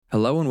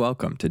Hello and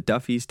welcome to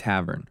Duffy's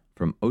Tavern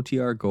from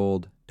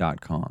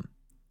OTRGold.com.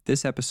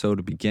 This episode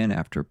will begin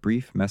after a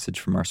brief message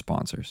from our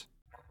sponsors.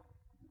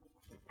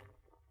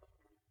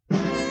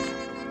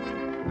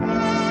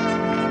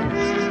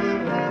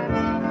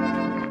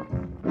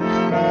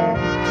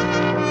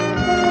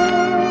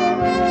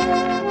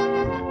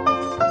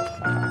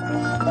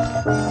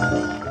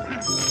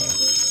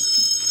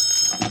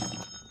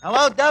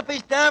 Hello,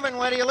 Duffy's Tavern.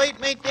 Where do you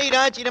eat meat to eat?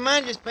 Archie the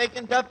manager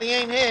speaking. Duffy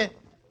ain't here.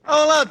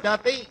 Oh, hello,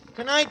 Duffy.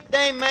 Tonight's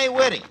Dame May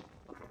Whitty.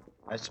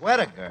 A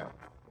sweater girl.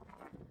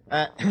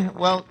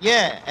 Well,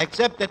 yeah,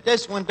 except that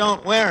this one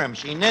don't wear them.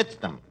 She knits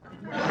them.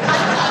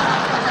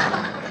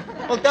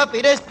 Well,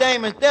 Duffy, this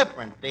dame is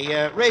different.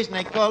 The reason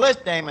they call this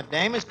dame a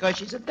dame is because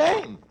she's a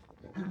dame.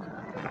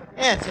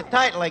 Yeah, it's a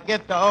title they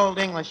give to old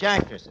English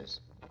actresses.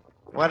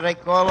 What do they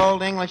call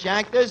old English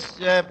actors?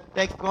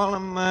 They call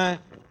them,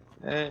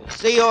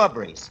 C.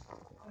 Aubreys.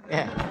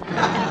 Yeah.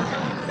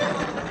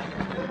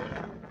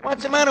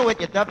 What's the matter with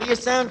you, Duffy? You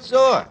sound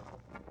sore.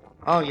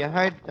 Oh, you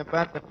heard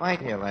about the fight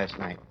here last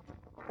night.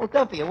 Well,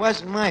 Duffy, it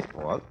wasn't my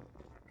fault.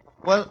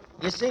 Well,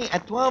 you see,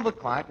 at 12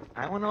 o'clock,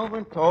 I went over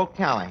and told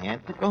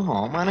Callahan to go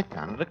home on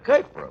account of the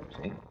curfew,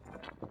 see?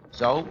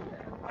 So,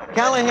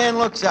 Callahan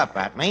looks up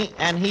at me,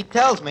 and he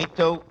tells me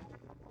to...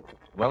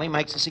 Well, he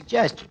makes a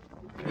suggestion.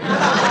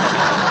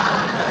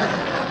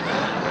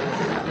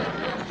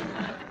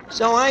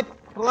 So I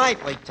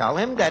politely tell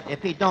him that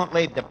if he don't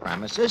leave the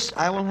premises,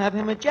 I will have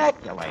him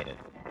ejaculated.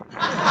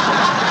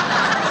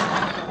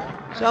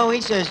 So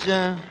he says,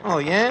 oh,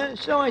 yeah?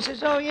 So I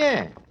says, oh,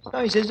 yeah. So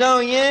he says,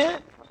 oh, yeah?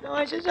 So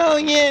I says, oh,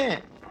 yeah.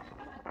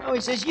 So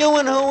he says, you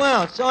and who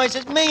else? So I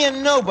says, me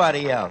and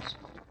nobody else.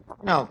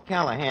 No,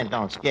 Callahan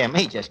don't scare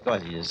me just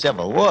because he's a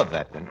Civil War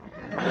veteran.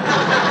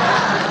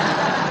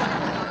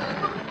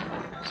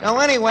 So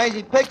anyways,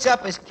 he picks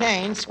up his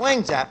cane,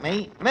 swings at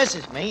me,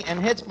 misses me,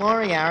 and hits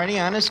Moriarty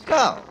on the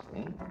skull.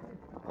 See?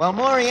 Well,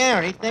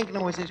 Moriarty, thinking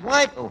it was his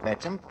wife who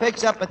hits him,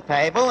 picks up a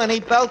table and he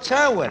belts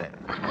her with it.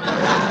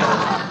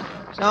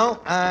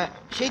 So,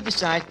 she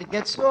decides to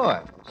get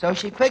sore. So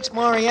she picks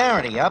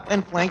Moriarty up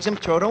and flings him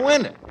through the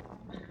window.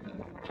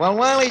 Well,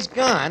 while he's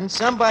gone,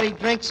 somebody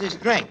drinks his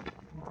drink.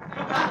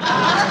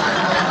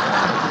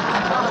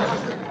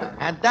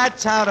 And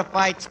that's how the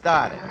fight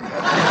started.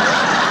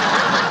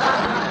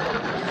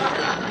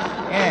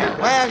 Yeah,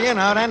 well, you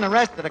know, then the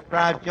rest of the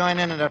crowd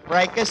joined in the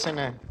fracas, and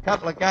a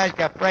couple of guys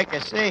got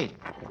fracasseed.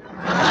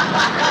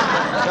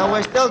 So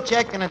we're still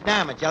checking the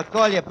damage. I'll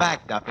call you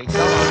back, Duffy. So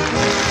long.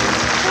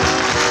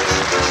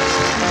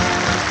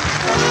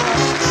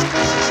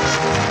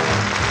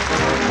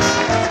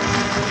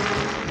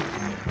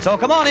 So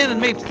come on in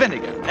and meet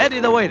Finnegan, Eddie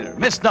the waiter,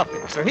 Miss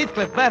Duffy, Sir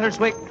Heathcliff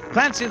Batterswick,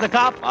 Clancy the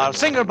cop, our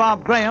singer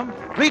Bob Graham,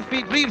 Reed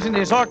Pete Reeves and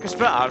his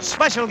orchestra, our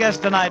special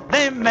guest tonight,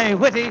 Dame May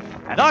Whitty,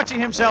 and Archie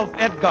himself,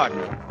 Ed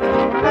Gardner.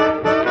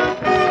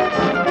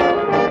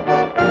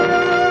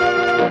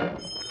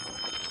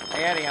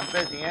 Hey, Eddie, I'm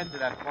busy. Answer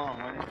that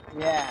phone, will you?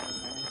 Yeah.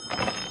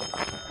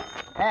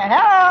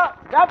 Hello,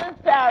 Duffy's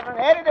Tavern.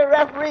 Eddie the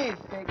referee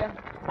speaking.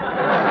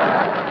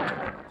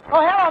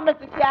 Oh, hello,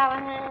 Mr.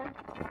 Callahan.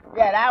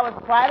 Yeah, that was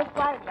quite a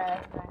fight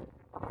last night.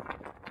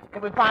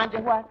 Did we find you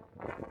what?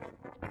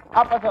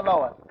 Uppers or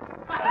lowers?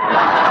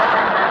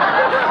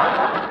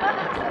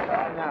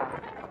 No.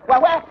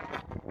 Well,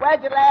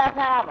 where'd you last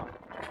have them?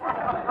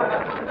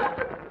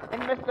 In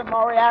Mr.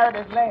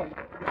 Moriarty's leg.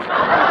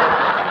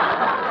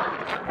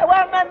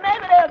 Well,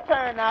 maybe they'll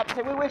turn up.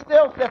 See, we're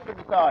still sifting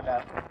the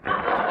sawdust.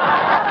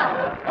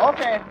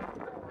 Okay.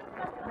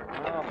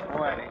 Oh,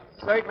 boy, they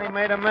certainly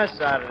made a mess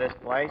out of this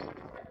place.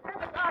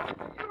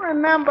 You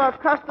remember a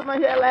customer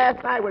here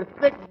last night with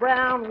thick,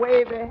 brown,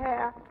 wavy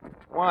hair?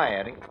 Why,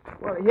 Eddie?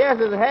 Well, here's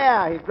his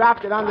hair. He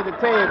dropped it under the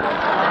table.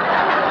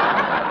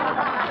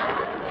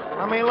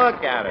 Let me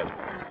look at it.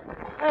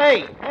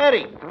 Hey,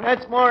 Eddie,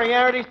 that's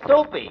Moriarty's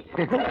toupee.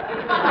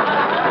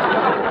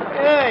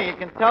 Yeah, you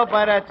can tell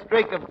by that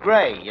streak of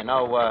gray. You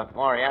know,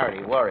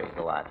 Moriarty worries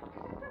a lot.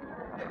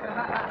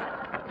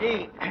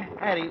 Gee,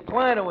 Eddie,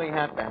 why do we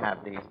have to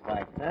have these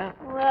fights, huh?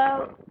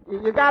 Well,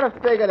 you got to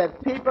figure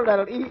that people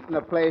that'll eat in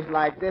a place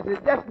like this is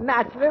just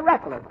naturally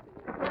reckless.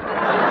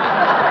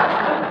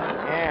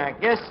 Yeah, I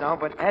guess so,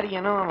 but Eddie,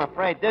 you know, I'm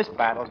afraid this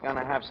battle's going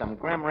to have some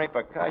grim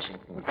concussions,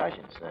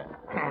 sir.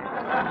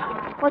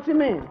 What you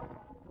mean?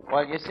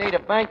 Well, you see, the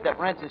bank that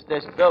rents us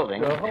this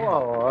building...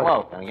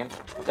 Hello, Finnegan.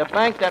 The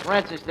bank that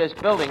rents us this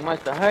building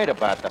must have heard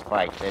about the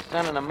fight. They're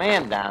sending a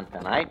man down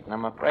tonight, and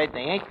I'm afraid they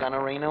ain't going to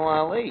renew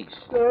our lease.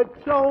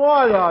 So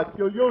what, Archie?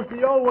 You'll use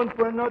the old one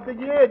for another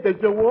year.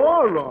 There's a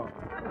war on.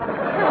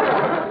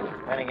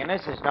 Finnegan,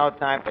 this is no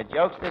time for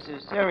jokes. This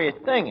is a serious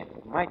thing.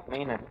 It might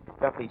mean that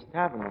Duffy's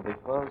Tavern will be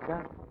closed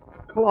down.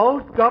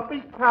 Closed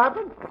Duffy's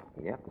Tavern?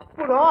 Yep.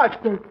 But,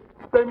 Archie,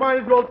 they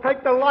might as well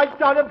take the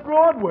lights out of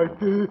Broadway.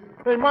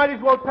 They might as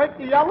well take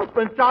the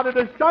elephants out of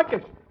the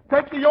circus.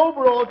 Take the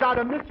overalls out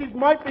of Mrs.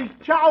 Murphy's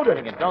chowder.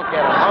 Finnegan, don't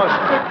get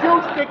emotional. The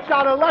juice sticks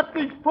out of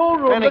Lefty's pool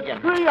room. Finnegan.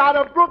 The tree out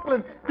of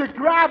Brooklyn. The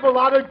gravel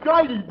out of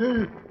Gertie.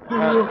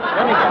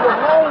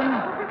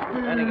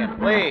 Finnegan,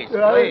 please.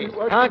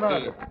 What's the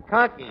matter?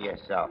 Conquer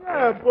yourself.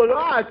 Yeah, but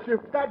Arch, if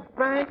that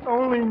bank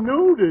only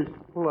knew this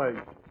place.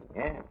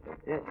 Yeah, they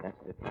did. That's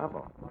the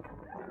trouble.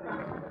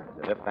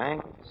 So the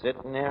bank,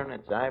 sitting there in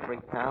its ivory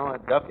tower,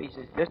 Duffy's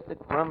is just a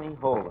crummy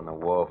hole in the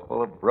wall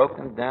full of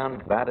broken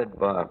down, battered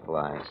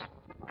barflies.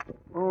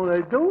 Oh,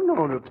 they do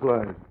know the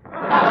place.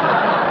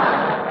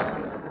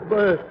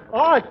 But,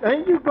 Arch,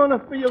 ain't you gonna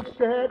feel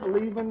sad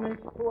leaving this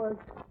place?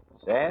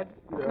 Sad?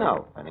 Yeah.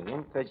 No,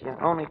 Finnegan, because you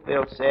only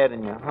feel sad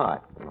in your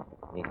heart.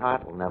 Me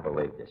heart will never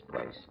leave this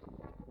place.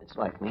 It's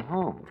like me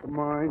home.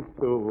 Mine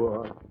too,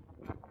 Arch.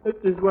 This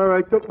is where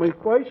I took my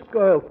first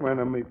girlfriend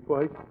on my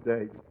first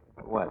date.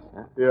 It was,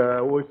 huh? Yeah,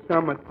 it was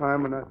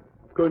summertime, and I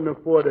couldn't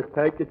afford to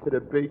take her to the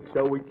beach,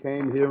 so we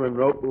came here and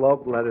wrote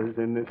love letters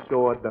in this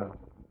sawdust.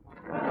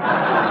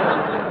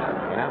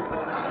 Yeah?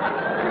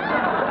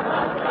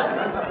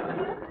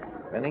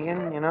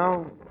 Finnegan, you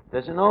know,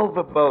 there's an old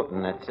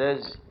verboten that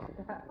says,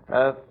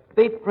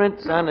 feet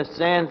prints on the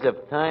sands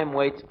of time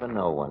waits for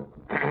no one.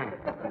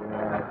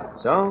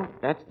 So,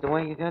 that's the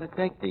way you gotta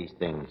take these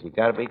things. You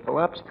gotta be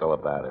philosophical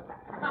about it.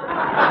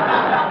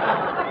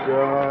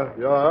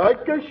 Yeah, I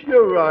guess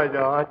you're right,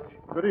 Arch.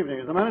 Good evening.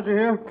 Is the manager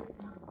here?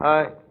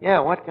 Yeah,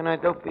 what can I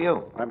do for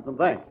you? I'm from the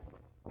bank.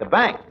 The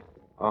bank?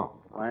 Oh.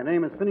 My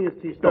name is Phineas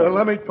T. Stone.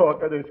 Let me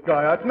talk to this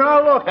guy, Arch.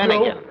 Now, look,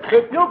 Finnegan. you.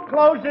 If you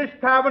close this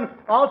tavern,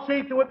 I'll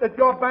see to it that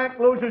your bank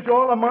loses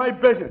all of my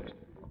business.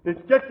 It's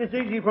just as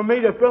easy for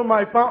me to fill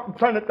my fountain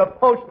pen at the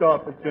post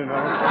office, you know.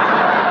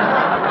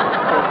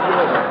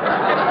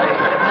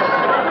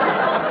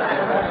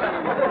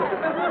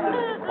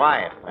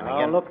 Quiet, Now,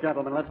 Finnegan. look,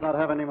 gentlemen, let's not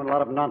have any more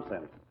lot of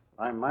nonsense.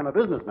 I'm a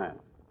businessman.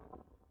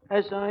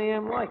 As I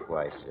am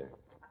likewise, sir.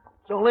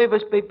 So leave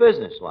us be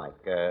businesslike.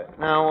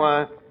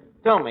 Now,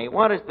 tell me,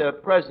 what is the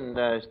present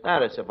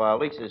status of our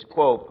leases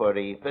quo for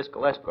the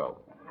fiscal escrow?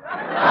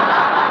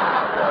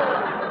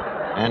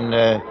 And,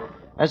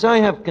 as I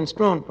have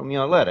construed from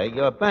your letter,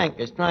 your bank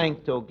is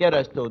trying to get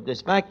us to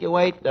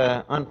disvacuate,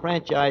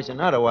 unfranchise, and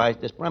otherwise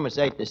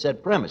dispremisate the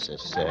said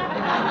premises.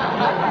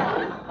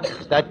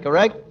 Is that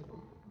correct?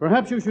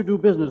 Perhaps you should do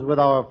business with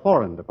our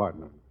foreign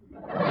department.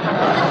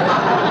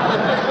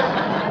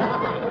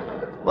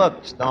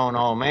 Look, Stone,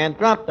 old man,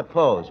 drop the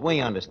pose. We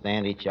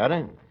understand each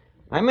other.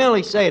 I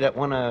merely say that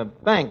when a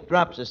bank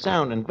drops a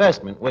sound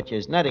investment, which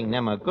is netting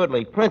them a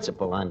goodly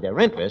principal on their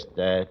interest,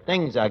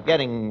 things are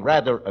getting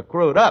rather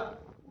accrued up.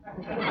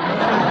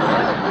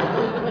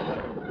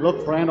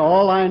 Look, friend,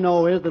 all I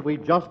know is that we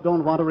just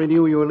don't want to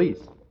renew your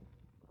lease.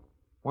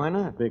 Why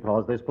not?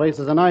 Because this place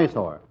is an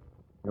eyesore.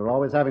 You're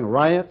always having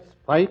riots,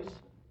 fights.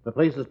 The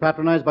place is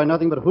patronized by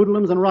nothing but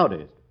hoodlums and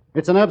rowdies.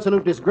 It's an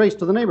absolute disgrace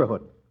to the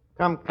neighborhood.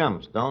 Come,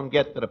 Stone,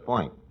 get to the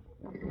point.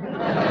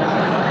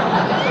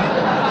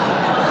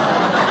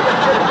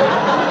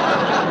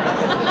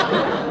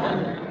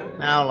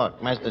 Now, look,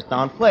 Mr.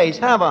 Stone, please,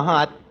 have a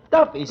heart.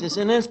 Duffy's is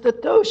an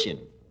institution.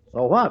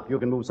 So what? You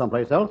can move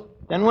someplace else.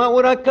 Then what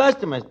would our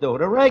customers do?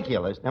 The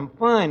regulars, them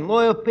fine,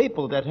 loyal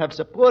people that have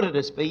supported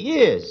us for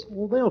years.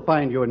 Well, they'll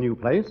find you a new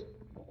place.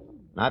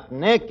 Not in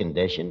their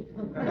condition.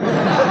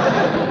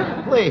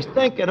 Please,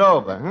 think it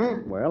over, huh?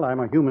 Well, I'm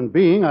a human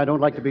being. I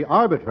don't like to be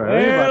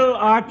arbitrary, Well,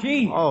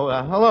 Archie. Oh,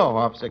 hello,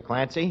 Officer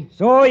Clancy.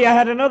 So you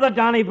had another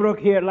Donnybrook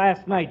here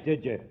last night,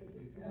 did you?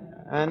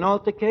 An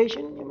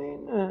altercation, you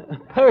mean?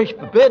 Perish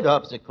forbid,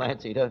 Officer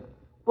Clancy. The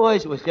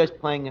boys was just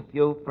playing a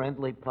few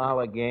friendly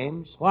parlor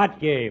games. What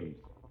games?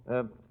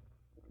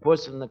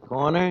 Puss in the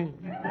corner.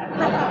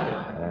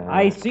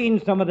 I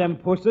seen some of them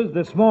pusses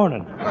this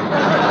morning.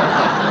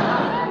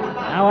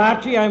 Now,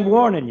 Archie, I'm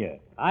warning you.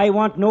 I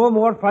want no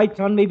more fights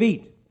on me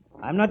beat.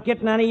 I'm not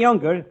getting any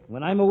younger.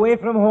 When I'm away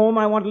from home,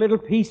 I want a little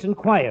peace and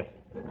quiet.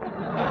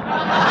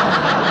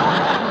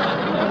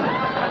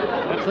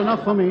 That's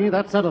enough for me.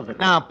 That settles it.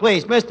 Now,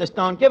 please, Mr.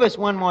 Stone, give us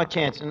one more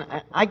chance. And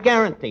I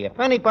guarantee, if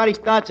anybody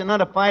starts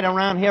another fight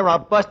around here, I'll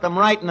bust them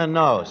right in the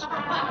nose.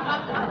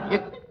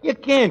 You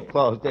can't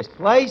close this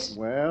place.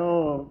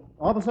 Well,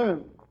 officer,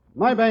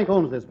 my bank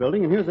owns this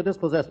building, and here's a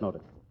dispossess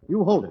notice.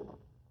 You hold it.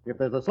 If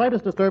there's the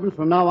slightest disturbance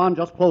from now on,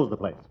 just close the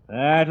place.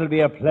 That'll be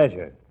a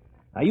pleasure.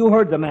 Now, you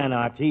heard the man,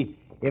 Archie.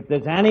 If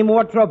there's any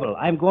more trouble,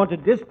 I'm going to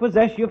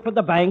dispossess you for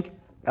the bank,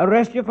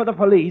 arrest you for the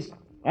police,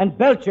 and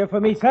belt you for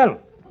myself.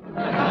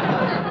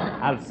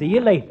 I'll see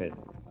you later.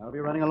 I'll be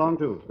running along,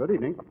 too. Good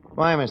evening.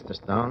 Bye, Mr.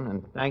 Stone,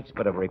 and thanks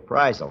for the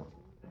reprisal.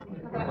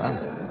 Well,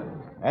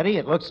 Eddie,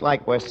 it looks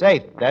like we're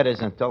safe. That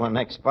is until the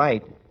next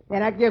fight. Yeah,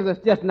 that gives us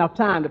just enough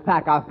time to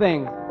pack our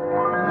things.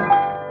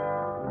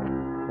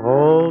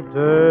 All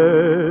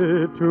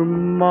day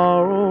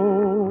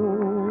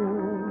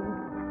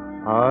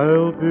tomorrow,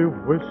 I'll be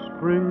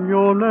whispering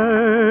your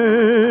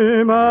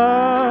name,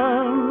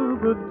 and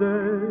the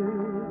day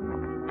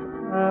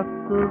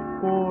after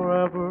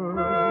forever,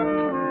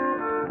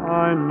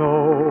 I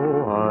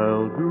know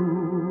I'll do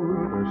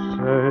the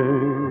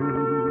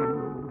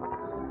same.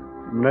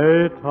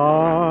 May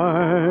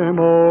time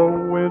or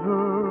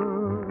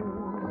winter,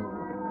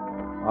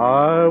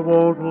 I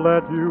won't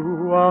let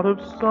you out of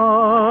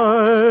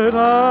sight,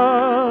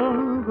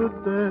 and the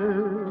day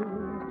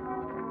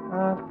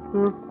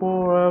after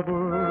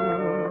forever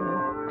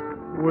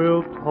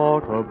we'll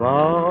talk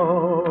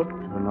about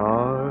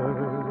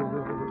tonight.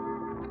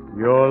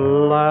 Your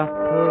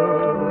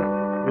laughter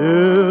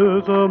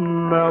is a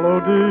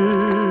melody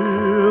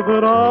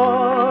that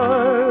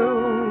I'll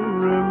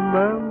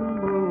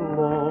remember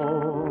long.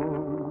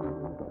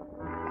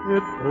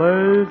 It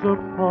plays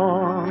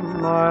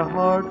upon my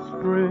heartstrings.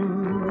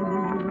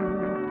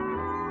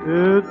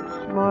 It's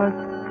my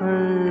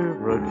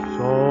favorite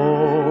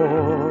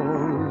song.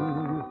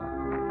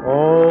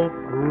 All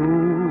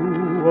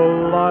through a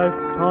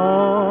lifetime,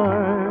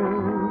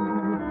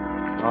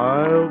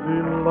 I'll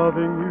be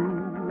loving you,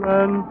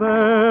 and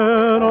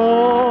then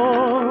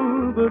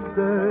on the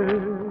day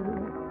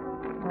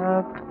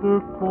after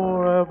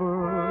forever,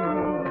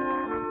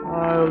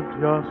 I'll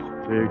just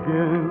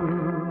begin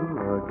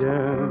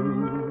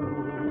again.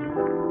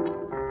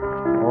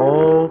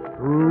 All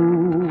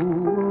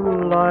through a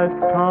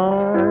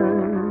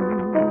lifetime,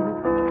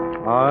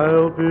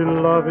 I'll be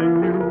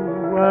loving you,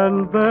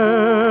 and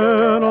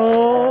then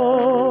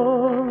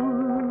on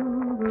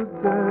the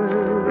day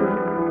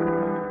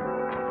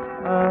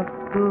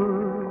after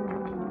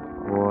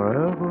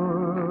forever,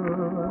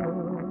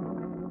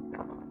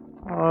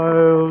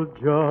 I'll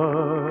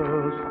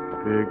just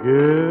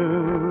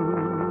begin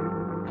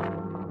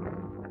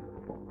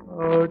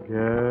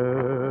again.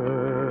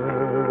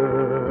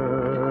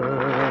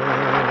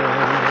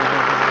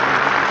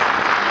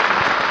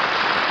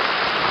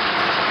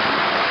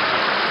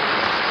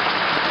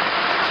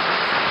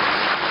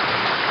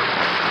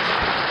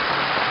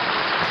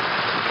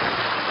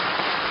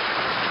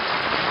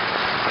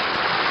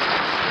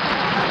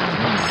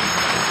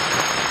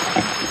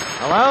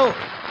 Hello?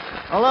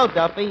 Hello,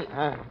 Duffy.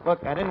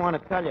 Look, I didn't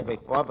want to tell you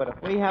before, but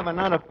if we have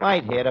another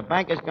fight here, the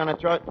bank is going to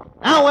throw...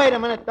 Now, wait a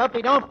minute,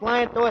 Duffy. Don't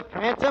fly into a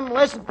transom.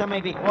 Listen to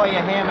me before you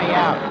hear me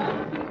out.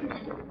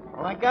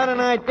 Well, I got an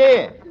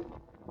idea.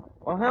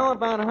 Well, how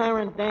about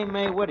hiring Dame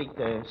May Whitty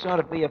to sort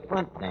of be a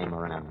front dame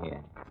around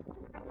here?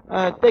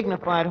 A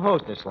dignified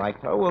hostess like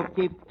her will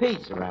keep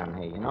peace around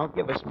here, you know,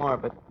 give us more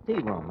of a tea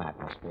room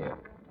atmosphere.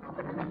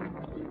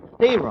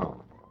 Tea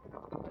room.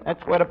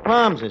 That's where the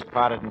palms is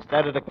potted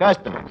instead of the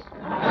customers.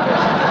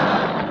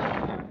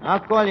 I'll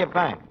call you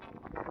back.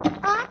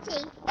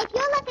 Archie, if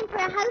you're looking for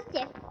a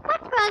hostess,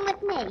 what's wrong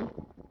with me?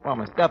 Well,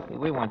 Miss Duffy,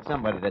 we want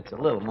somebody that's a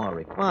little more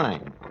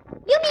refined.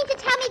 You mean to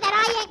tell me that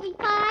I ain't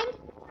refined?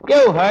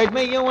 You heard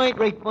me. You ain't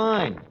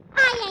refined.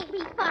 I ain't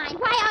refined.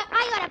 Why,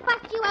 I ought to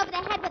bust you over the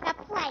head with a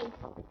plate.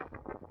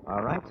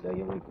 All right, so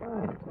you're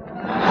refined.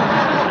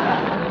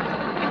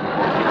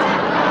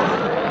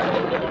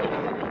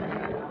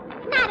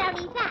 Not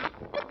only that,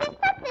 but there's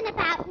something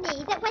about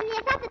me that when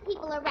there's other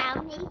people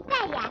around me,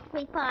 they act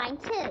refined,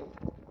 too.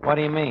 What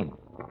do you mean?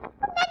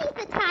 Many's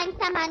the time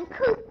some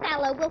uncouth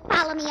fellow will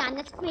follow me on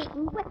the street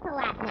and whistle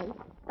at me.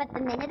 But the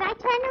minute I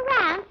turn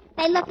around,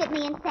 they look at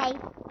me and say,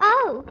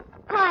 "Oh,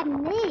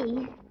 pardon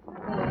me."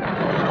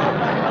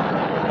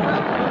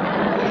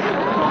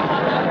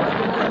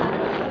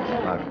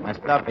 Look, Miss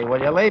Duffy,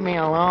 will you leave me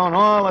alone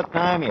all the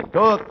time? You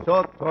talk.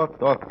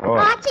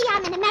 Archie,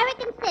 I'm an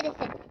American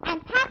citizen,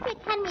 and Patrick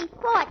Henry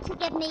fought to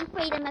give me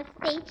freedom of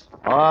speech.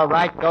 All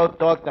right, go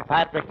talk to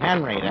Patrick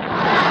Henry then.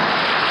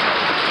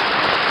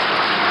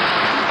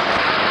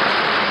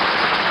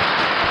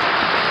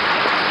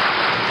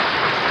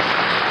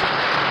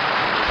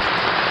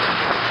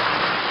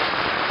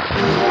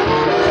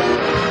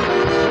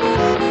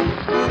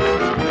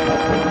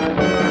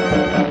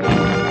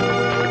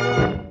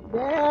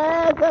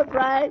 There's a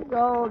bright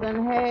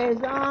golden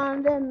haze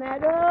on the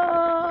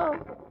meadow.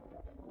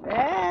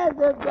 There's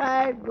a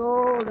bright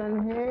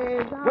golden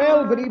haze on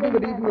Well, good evening.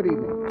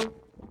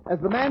 As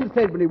the man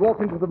said when he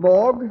walked into the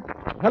morgue,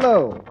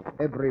 hello,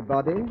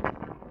 everybody.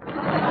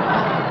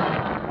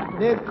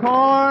 The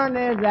corn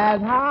is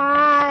as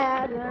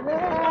high as an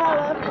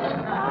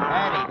elephant.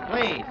 Patty,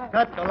 please,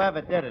 cut the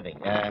levidity.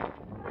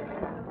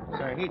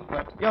 Sir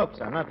Heathcliff's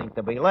jokes are nothing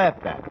to be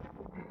laughed at.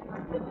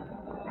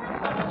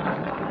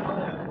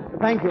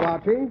 Thank you,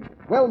 Archie.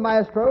 Well,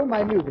 maestro,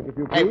 my music, if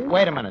you please. Hey,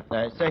 wait a minute,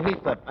 Sir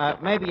Heathcliff.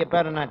 Maybe you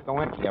better not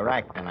go into your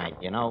act tonight.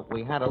 You know,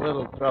 we had a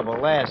little trouble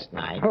last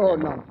night. Oh,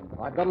 nonsense.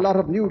 I've got a lot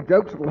of new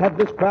jokes that will have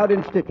this crowd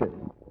in stitches.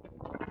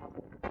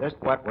 Just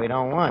what we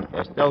don't want.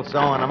 They're still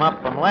sewing them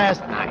up from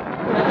last night.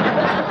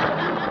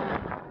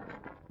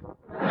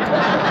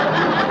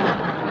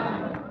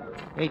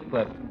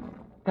 Heathcliff,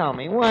 tell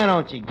me, why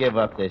don't you give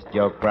up this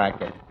joke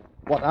racket?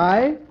 What,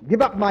 I?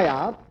 Give up my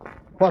art?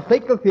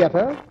 Forsake the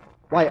theater?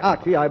 Why,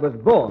 Archie, I was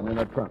born in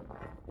a trunk.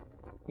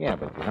 Yeah,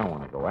 but you don't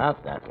want to go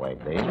out that way,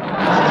 do you?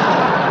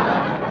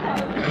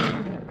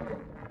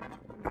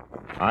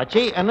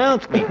 Archie,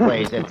 announce me,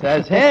 please, it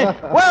says here.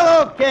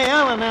 Well, okay,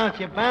 I'll announce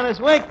you,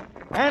 Bannerswick,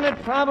 and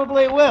it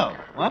probably will.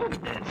 What?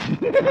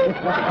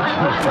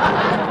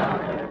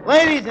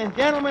 Ladies and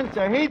gentlemen,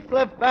 Sir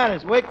Heathcliff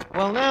Bannerswick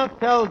will now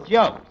tell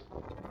jokes.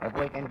 if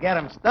we can get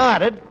 'em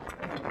started.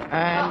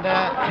 And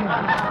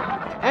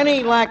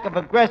any lack of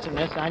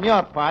aggressiveness on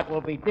your part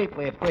will be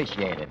deeply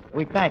appreciated.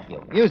 We thank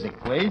you. Music,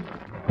 please.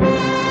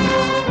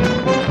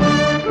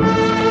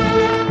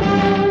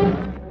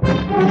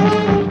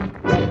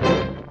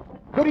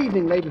 Good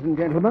evening, ladies and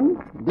gentlemen.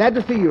 Glad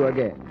to see you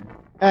again.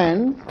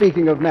 And,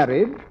 speaking of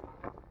marriage,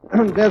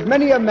 there's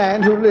many a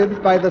man who lives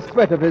by the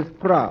sweat of his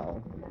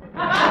brow.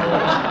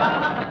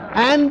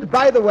 And,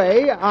 by the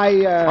way,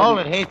 Hold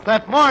it,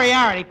 Heathcliff.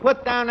 Moriarty,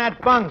 put down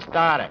that bung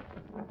starter.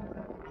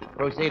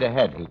 Proceed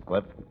ahead,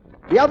 Heathcliff.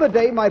 The other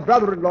day, my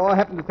brother-in-law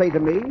happened to say to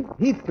me,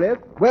 Heathcliff,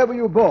 where were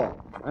you born?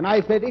 And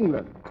I said,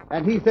 England.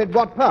 And he said,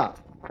 what part?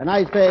 And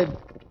I said,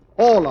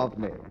 all of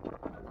me.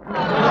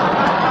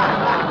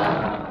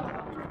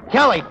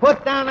 Kelly,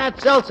 put down that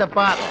seltzer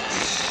bottle.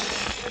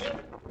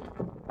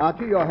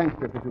 Archie, your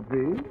handkerchief, if you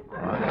please.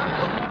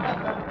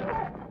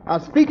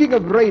 Speaking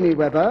of rainy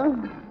weather,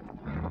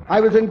 I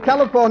was in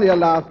California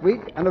last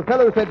week, and a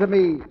fellow said to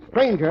me,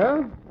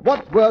 stranger,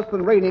 what's worse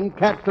than raining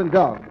cats and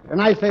dogs?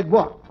 And I said,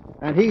 what?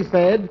 And he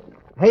said,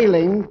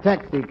 hailing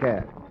taxi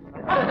cabs.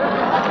 Oh,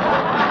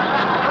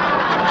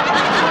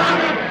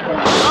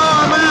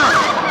 now,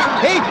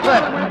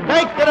 Heathcliff,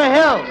 take to the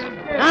hills.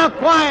 Now,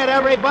 quiet,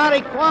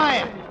 everybody,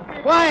 quiet.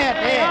 Quiet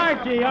here.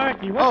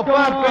 Archie, what's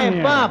going Bob, on Graham,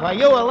 here? Bob, are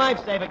you a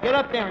lifesaver? Get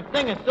up there and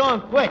sing a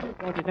song quick.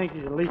 Don't you think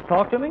you should at least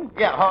talk to me?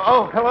 Yeah,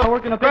 hello. I'm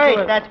working a Great,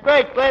 picture. that's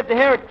great. Glad to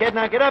hear it, kid.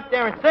 Now get up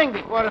there and sing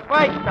before the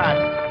fight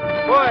starts.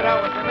 Boy, that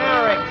was a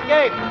narrow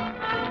escape.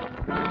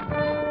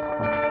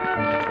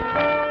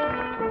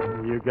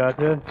 You got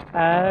to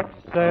accentuate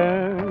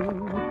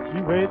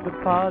the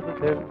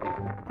positive,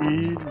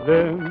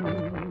 feeling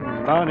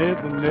money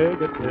the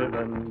negative,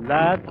 and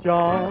latch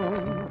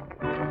on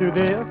to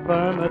the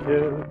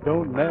affirmative.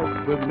 Don't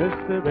mess with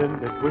Mr. In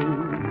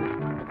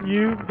Between.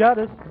 You've got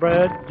to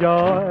spread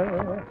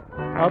joy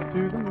up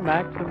to the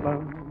maximum,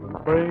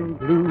 bring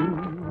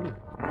blues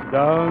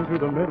down to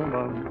the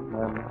minimum,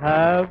 and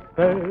have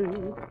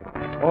faith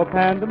or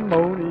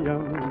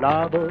pandemonium,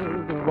 liable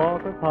to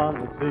walk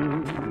upon the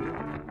scene.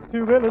 To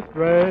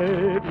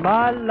illustrate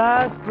my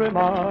last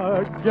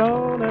remark,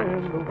 Jonah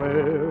in the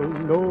whale,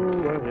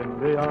 Noah in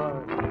the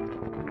ark.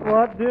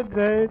 What did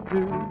they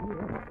do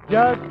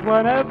just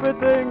when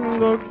everything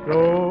looked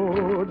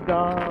so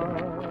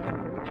dark?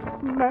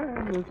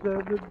 Man, is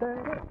every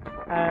day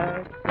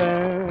accentuate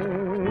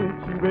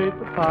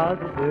the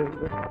positive,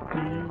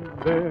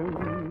 even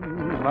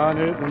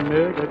money the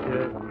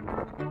negative.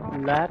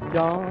 Latch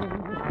on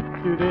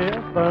to the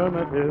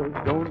affirmative,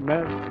 don't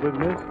mess with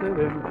Mr.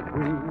 In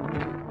Between.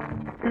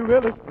 To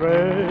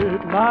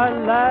illustrate my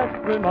last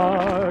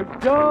remark,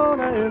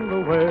 Jonah in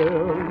the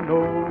whale,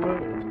 Noah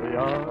in the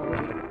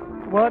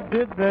ark. What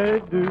did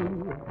they do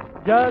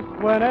just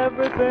when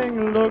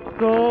everything looked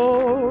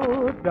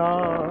so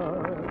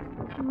dark?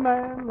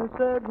 Man, they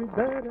said we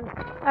better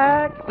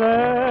accentuate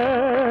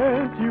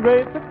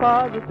the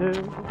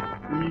positive,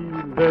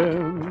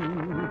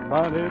 even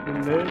money the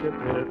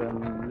negative,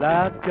 and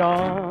latch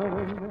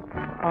on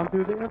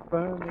onto the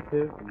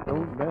affirmative, and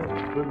don't mess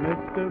with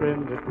Mr.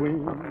 In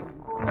Between.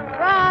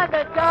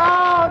 Brother,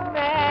 don't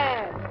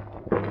mess.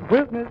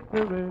 With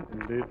Mr. In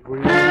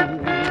Between.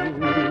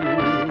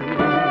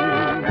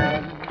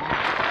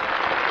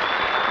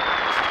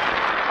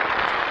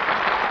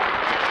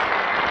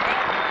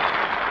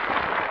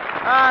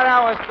 Oh,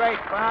 that was great,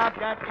 Bob.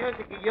 That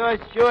music of yours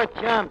sure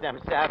charmed them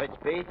savage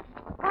beasts.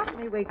 Pardon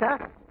me, waiter.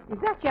 Is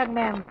that young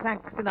man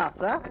Frank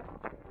Sinatra?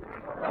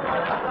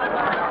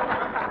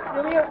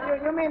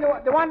 You mean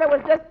the one that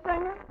was just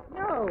singing?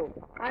 No,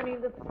 I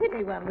mean the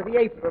skinny one with the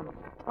apron.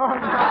 Oh,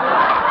 no.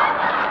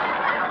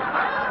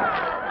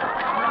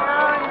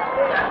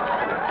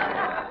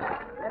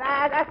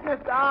 That's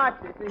Mr.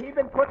 Archie. See, he's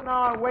been putting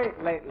on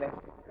weight lately.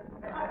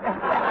 Hey,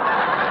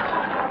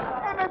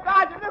 Mr.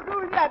 Archie, look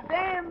who's that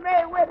damn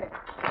May Whitty.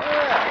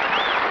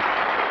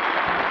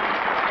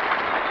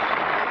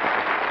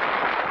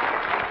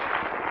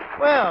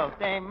 Well,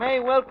 Dame May,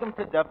 welcome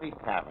to Duffy's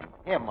Tavern.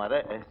 Here,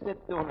 Mother,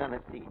 sit down on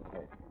a seat.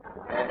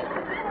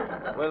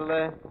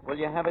 Will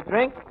you have a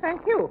drink?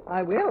 Thank you.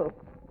 I will.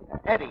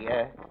 Eddie,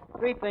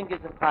 3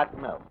 fingers of hot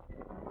milk.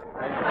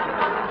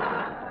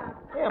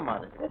 Here,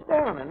 Mother, sit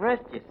down and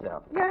rest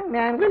yourself. Young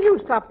man, will you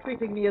stop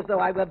treating me as though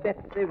I were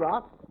Betsy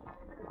Ross?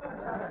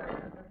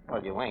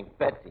 Well, you ain't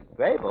Betsy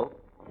Grable.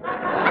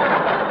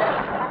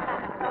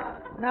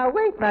 Now,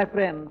 wait, my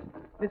friend.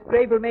 Miss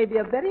Grable may be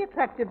a very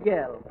attractive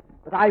girl,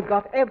 but I've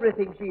got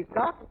everything she's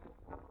got.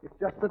 It's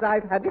just that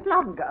I've had it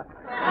longer.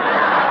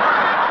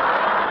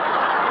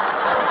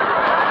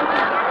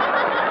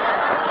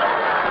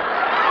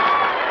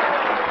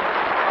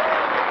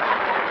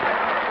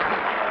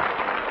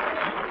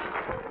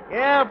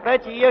 Yeah,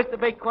 bet you used to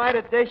be quite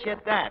a dish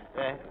at that.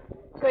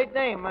 Say,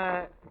 Dame,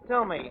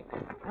 tell me,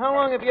 how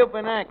long have you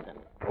been acting?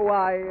 Oh,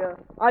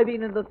 I've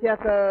been in the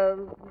theater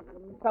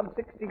some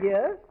 60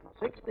 years.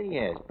 60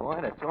 years, boy.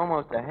 That's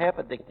almost a half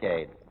a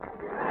decade.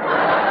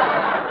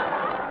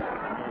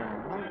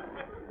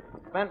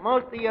 Spent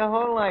most of your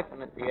whole life in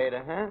the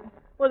theater, huh?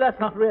 Well, that's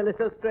not really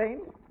so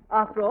strange.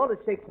 After all, as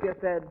Shakespeare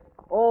said,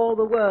 all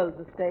the world's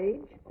a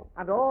stage,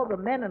 and all the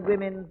men and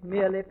women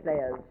merely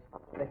players.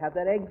 They have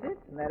their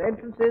exits and their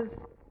entrances,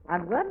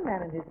 and one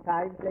man in his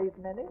time plays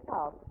many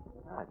parts.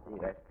 Oh, gee,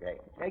 that's great.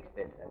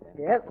 Shakespeare said that.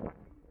 Yes.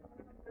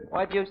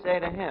 What'd you say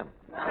to him?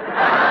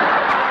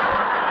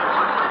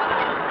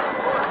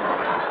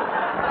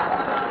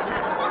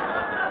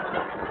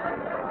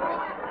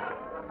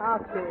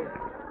 Archie,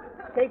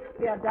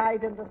 Shakespeare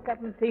died in the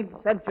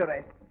 17th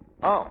century.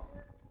 Oh.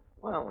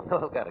 Well, we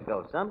all got to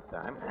go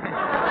sometime.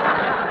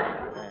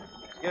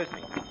 Excuse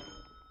me.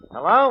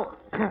 Hello?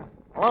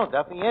 Hello,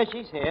 Duffy. Yeah,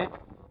 she's here.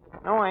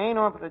 No, I ain't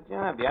offered a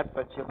job yet,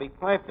 but she'll be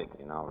perfect.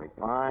 You know,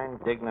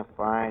 refined,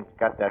 dignified,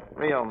 got that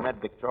real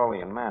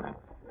mid-Victorian manner.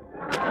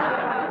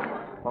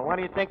 Well, what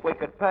do you think we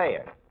could pay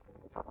her?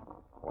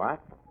 What?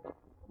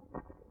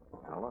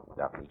 Now, look,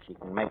 Duffy, she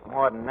can make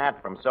more than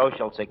that from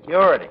Social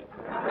Security.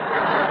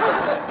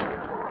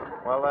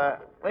 Well,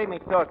 leave me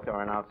talk to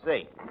her and I'll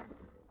see.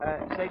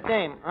 Say,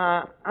 Dame,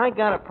 I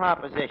got a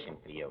proposition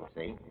for you,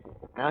 see?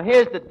 Now,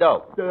 here's the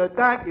dope.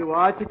 Thank you,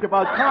 Arch. It's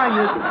about time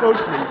you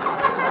introduced me.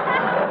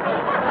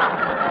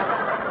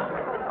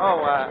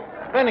 Oh,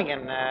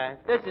 Finnegan,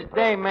 this is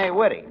Dame May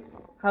Whitty.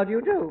 How do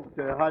you do?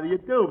 How do you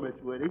do, Miss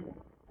Whitty?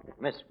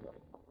 Miss Whitty.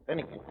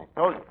 Finnegan, I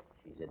told you,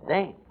 she's a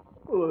dame.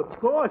 Well, of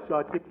course,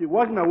 Arch. If she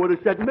wasn't, I would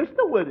have said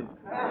Mr. Whitty.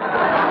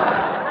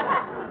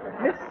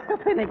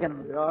 Mr.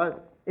 Finnegan, Yeah.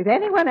 if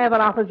anyone ever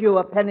offers you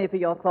a penny for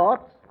your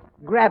thoughts,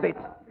 grab it.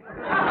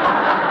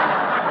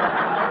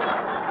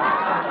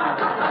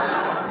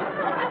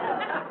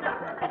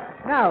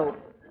 Now,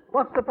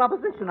 what's the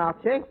proposition,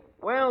 Archie?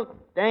 Well,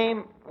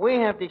 Dame, we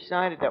have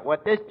decided that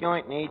what this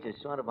joint needs is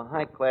sort of a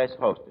high-class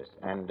hostess,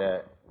 and,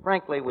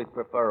 frankly, we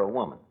prefer a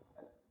woman.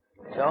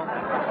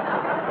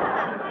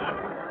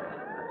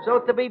 So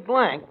to be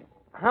blank,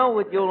 how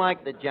would you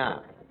like the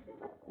job?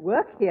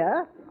 Work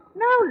here?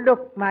 Now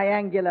look, my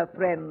angular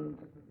friend.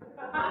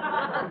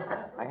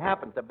 I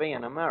happen to be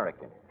an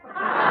American.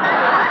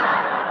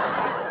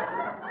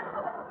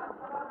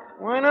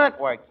 Why not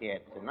work here?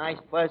 It's a nice,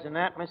 pleasant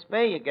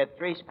atmosphere. You get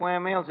 3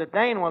 square meals a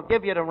day, and we'll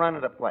give you the run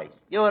of the place.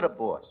 You're the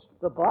boss.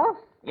 The boss?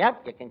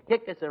 Yep, you can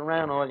kick us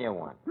around all you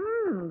want.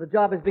 The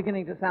job is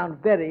beginning to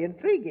sound very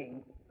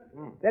intriguing.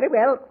 Very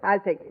well,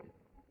 I'll take it.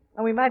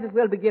 And we might as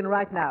well begin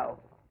right now.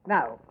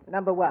 Now,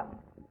 number 1.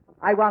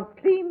 I want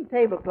clean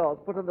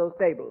tablecloths put on those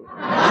tables.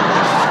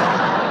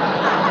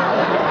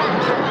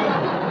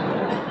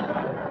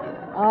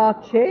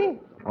 Archie?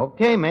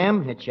 Okay,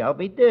 ma'am. It shall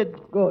be did.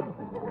 Good.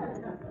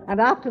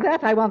 And after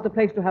that, I want the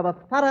place to have a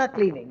thorough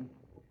cleaning.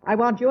 I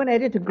want you and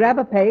Eddie to grab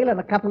a pail and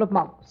a couple of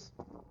mops.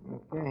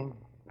 Okay.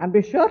 And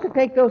be sure to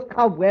take those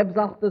cobwebs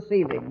off the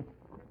ceiling.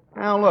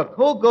 Now, look,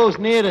 who goes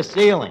near the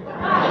ceiling?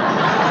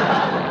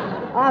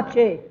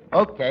 Archie.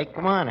 Okay,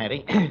 come on,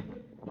 Eddie.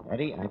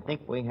 Eddie, I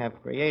think we have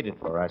created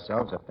for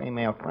ourselves a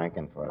female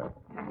Frankenfurter.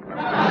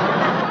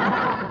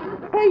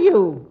 Hey,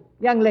 you,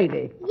 young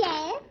lady.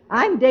 Yes?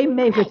 I'm Dame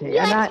May Whitty,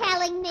 You're and I...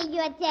 telling me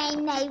you're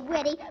Dame May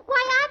Whitty.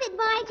 Why, I've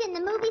admired you in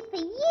the movies for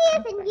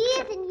years and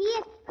years and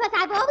years, because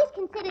I've always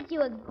considered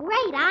you a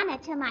great honor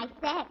to my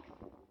sex.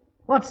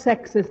 What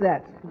sex is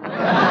that?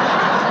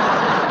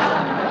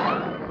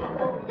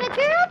 The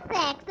girl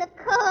sex, of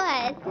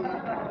course.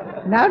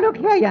 Now, look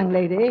here, young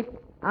lady.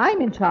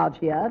 I'm in charge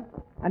here,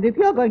 and if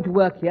you're going to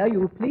work here,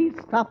 you'll please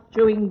stop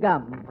chewing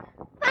gum.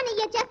 Funny,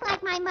 you're just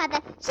like my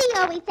mother. She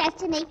always says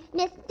to me,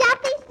 Miss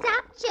Duffy,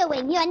 stop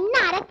chewing. You're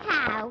not a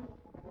cow.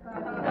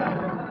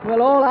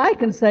 Well, all I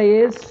can say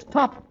is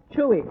stop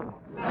chewing.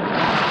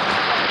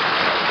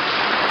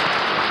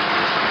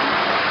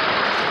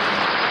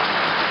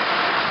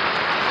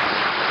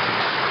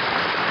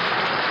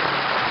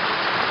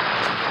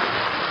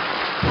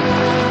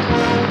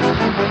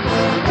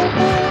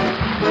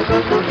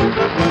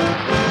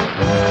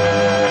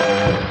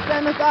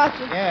 Mr.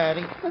 Archie. Yeah,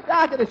 Eddie. Mr.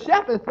 Archie, the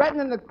chef is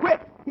threatening to quit.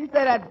 He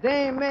said that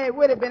Dame May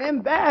would have been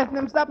embarrassing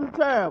him something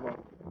terrible.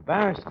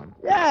 Embarrassing?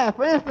 Yeah,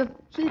 for instance,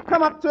 she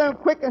come up to him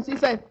quick and she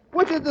said,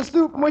 which is the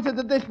soup and which is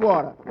the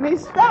dishwater? And he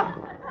stopped.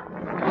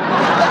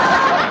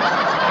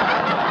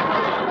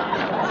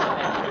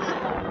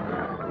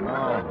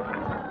 Oh.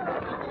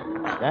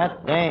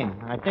 That dame.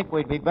 I think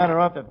we'd be better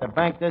off if the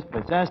bank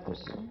dispossessed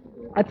us.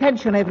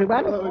 Attention,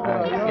 everyone.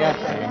 Yes,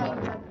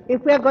 Eddie.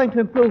 If we're going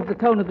to improve the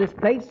tone of this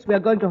place, we're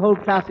going to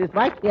hold classes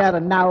right here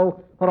and now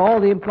for all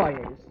the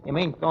employees. You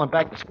mean going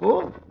back to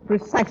school?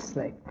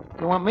 Precisely.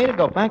 You want me to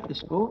go back to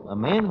school? A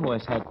man who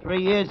has had 3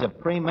 years of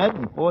pre-med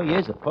and 4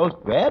 years of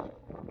post-grad?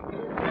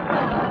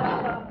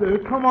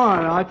 Come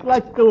on, Arch,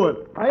 let's do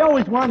it. I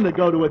always wanted to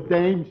go to a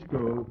dame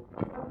school.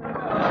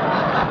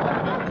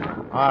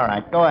 All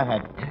right, go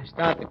ahead.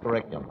 Start the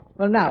curriculum.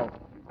 Well, now,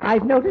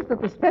 I've noticed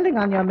that the spelling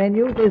on your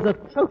menus is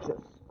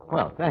atrocious.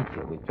 Well, thank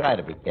you. We try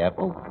to be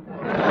careful.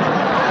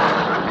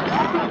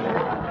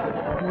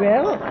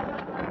 Well,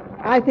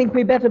 I think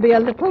we better be a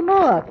little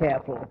more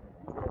careful.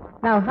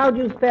 Now, how do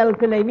you spell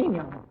filet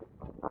mignon?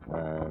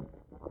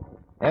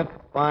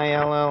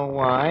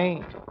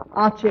 F-I-L-L-Y.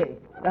 Archie,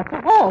 that's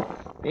a horse.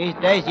 These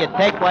days you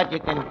take what you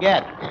can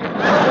get.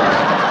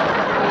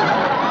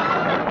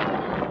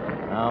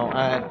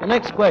 Now, the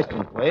next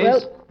question, please.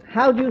 Well,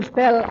 how do you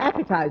spell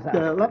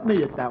appetizer? Let me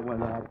hit that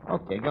one out.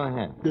 Okay, go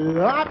ahead.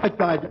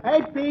 Appetizer.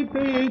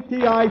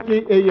 Appetizer.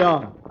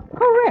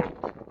 Correct.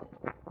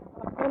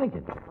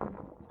 Finnegan,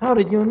 how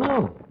did you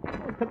know?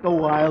 It took a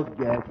wild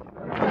guess.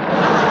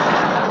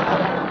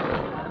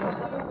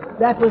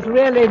 That was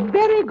really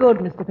very good,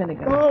 Mr.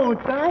 Finnegan. Oh,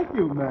 thank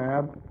you,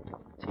 ma'am.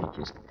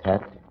 Teacher's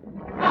pet.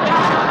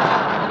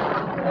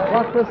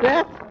 What was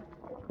that?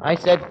 I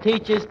said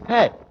teacher's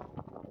pet.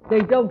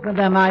 They don't when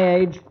they're my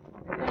age.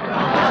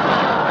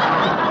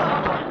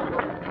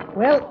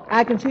 Well,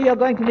 I can see you're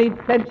going to need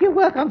plenty of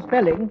work on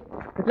spelling,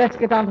 but let's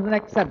get on to the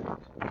next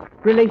subject.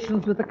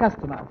 Relations with the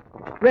customer.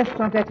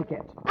 Restaurant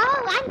etiquette.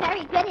 Oh, I'm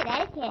very good at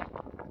etiquette.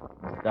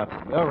 Stuff,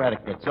 your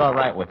etiquette's all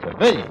right with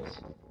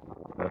civilians.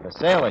 But if a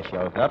sailor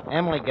shows up,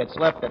 Emily gets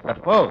left at the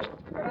post.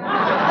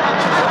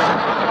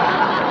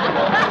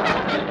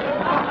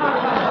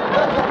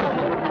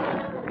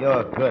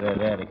 You're good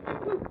at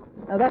etiquette.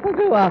 Now, that'll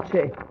do,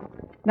 Archie.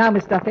 Now,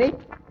 Miss Duffy,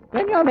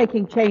 when you're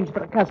making change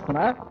for a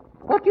customer,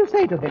 what do you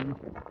say to him?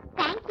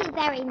 Thank you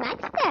very much,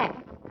 sir.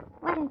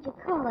 Why don't you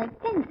call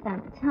again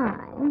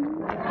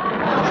sometime?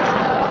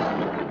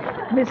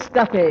 Miss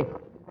Duffy,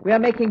 we are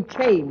making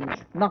change,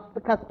 not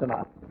the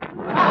customer.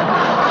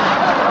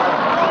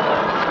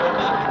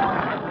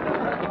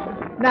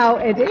 Now,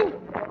 Eddie,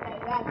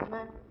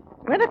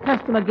 when a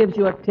customer gives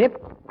you a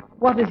tip,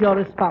 what is your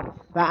response?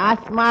 So I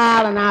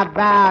smile and I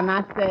bow and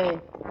I say,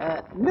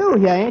 new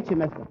here, ain't you,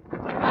 mister?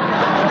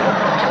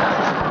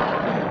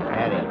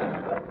 Eddie,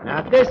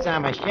 now this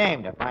I'm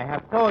ashamed of. I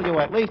have told you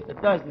at least a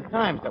dozen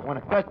times that when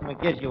a customer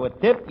gives you a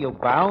tip, you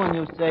bow and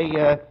you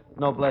say,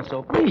 noblesse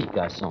oblige,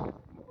 garçon.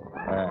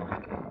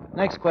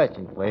 Next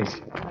question,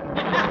 please.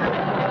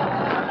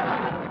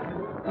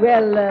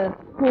 Well,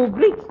 who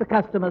greets the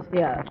customers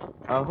here?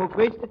 Who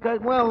greets the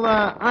customer? Well,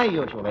 I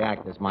usually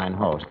act as mine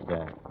host.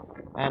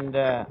 And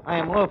I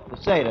am loath to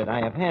say that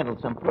I have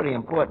handled some pretty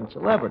important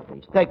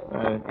celebrities. Take,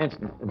 for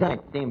instance,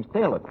 tonight James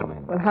Taylor come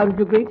in. Well, how did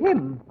you greet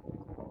him?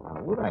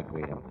 How would I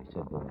greet him? I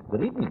said,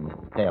 good evening,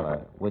 Mr.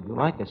 Taylor. Would you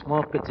like a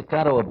small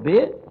pizzicato of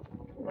beer?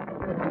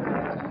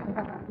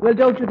 Well,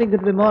 don't you think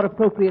it would be more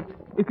appropriate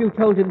if you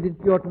told him that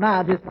you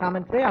admired his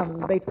commentary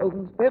on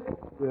Beethoven's Fifth?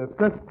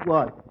 Fifth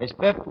what? His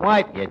Fifth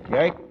Wife, you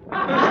jerk.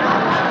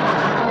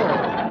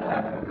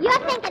 You're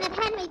thinking of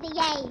Henry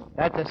VIII.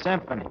 That's a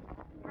symphony.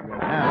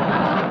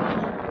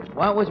 Now,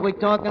 what was we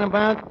talking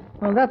about?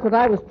 Well, that's what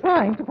I was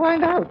trying to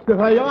find out.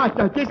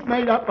 I just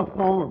made up a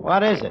poem.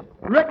 What is it?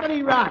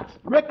 Rickety rocks,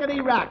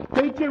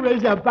 teacher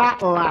is a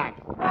battle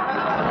axe.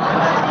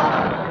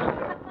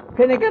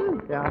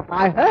 Finnegan? Yeah.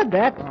 I heard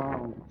that.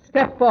 Oh.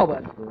 Step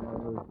forward.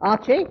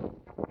 Archie,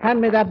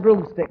 hand me that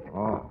broomstick.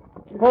 Oh.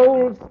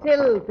 Hold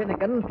still,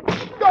 Finnegan.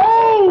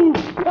 Go!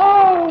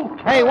 Go!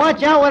 Hey,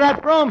 watch out with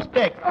that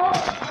broomstick.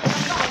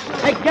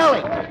 Hey,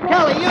 Kelly,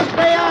 you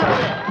stay out of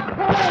it.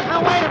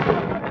 Now, wait a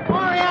minute.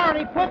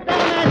 Moriarty, put down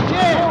that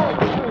chair.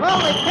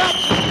 Holy crap,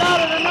 she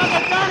started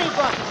another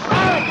Donnybrook.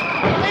 Hurry,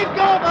 leave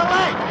go of the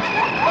leg.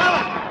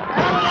 Fella,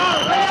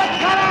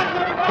 cut out to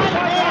the right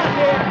hand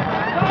here.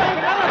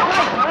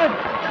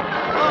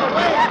 Oh,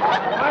 wait.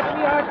 Pardon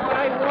me, Archie,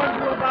 I warned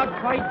you about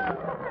fights.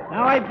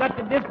 Now I've got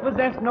the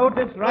dispossess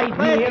notice right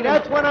Clancy, here.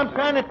 that's what I'm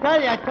trying to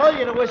tell you. I told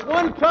you there was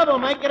one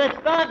troublemaker that's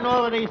starting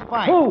all of these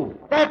fights. Who?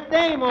 That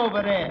dame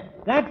over there.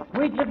 That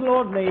sweet little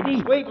old lady.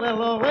 Sweet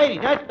little old lady.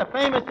 That's the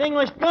famous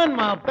English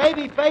gunmouth,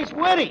 baby-faced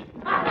Whitty.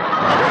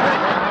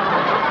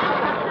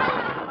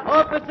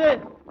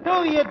 Officer,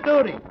 do your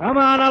duty. Come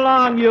on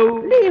along,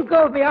 you. Leave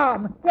go of the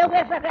arm. Well,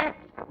 where's that axe?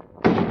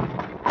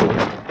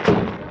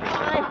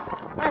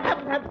 I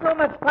haven't had so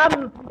much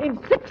fun in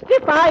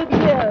 65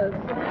 years.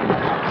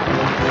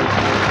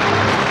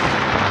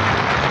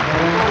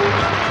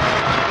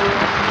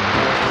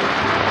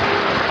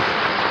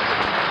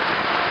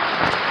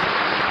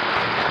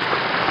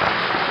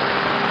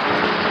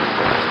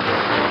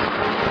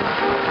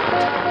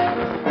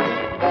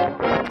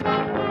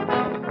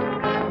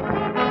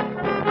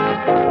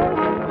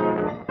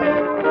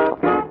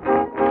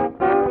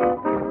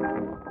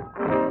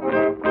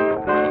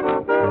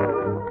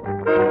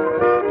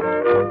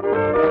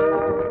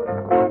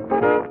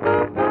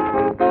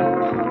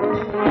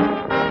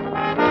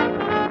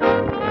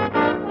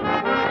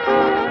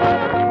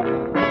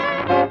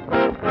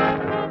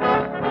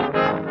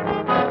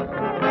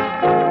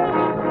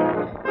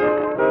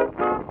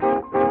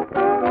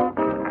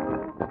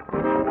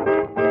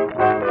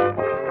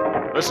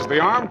 This is the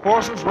Armed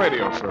Forces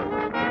Radio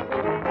Service.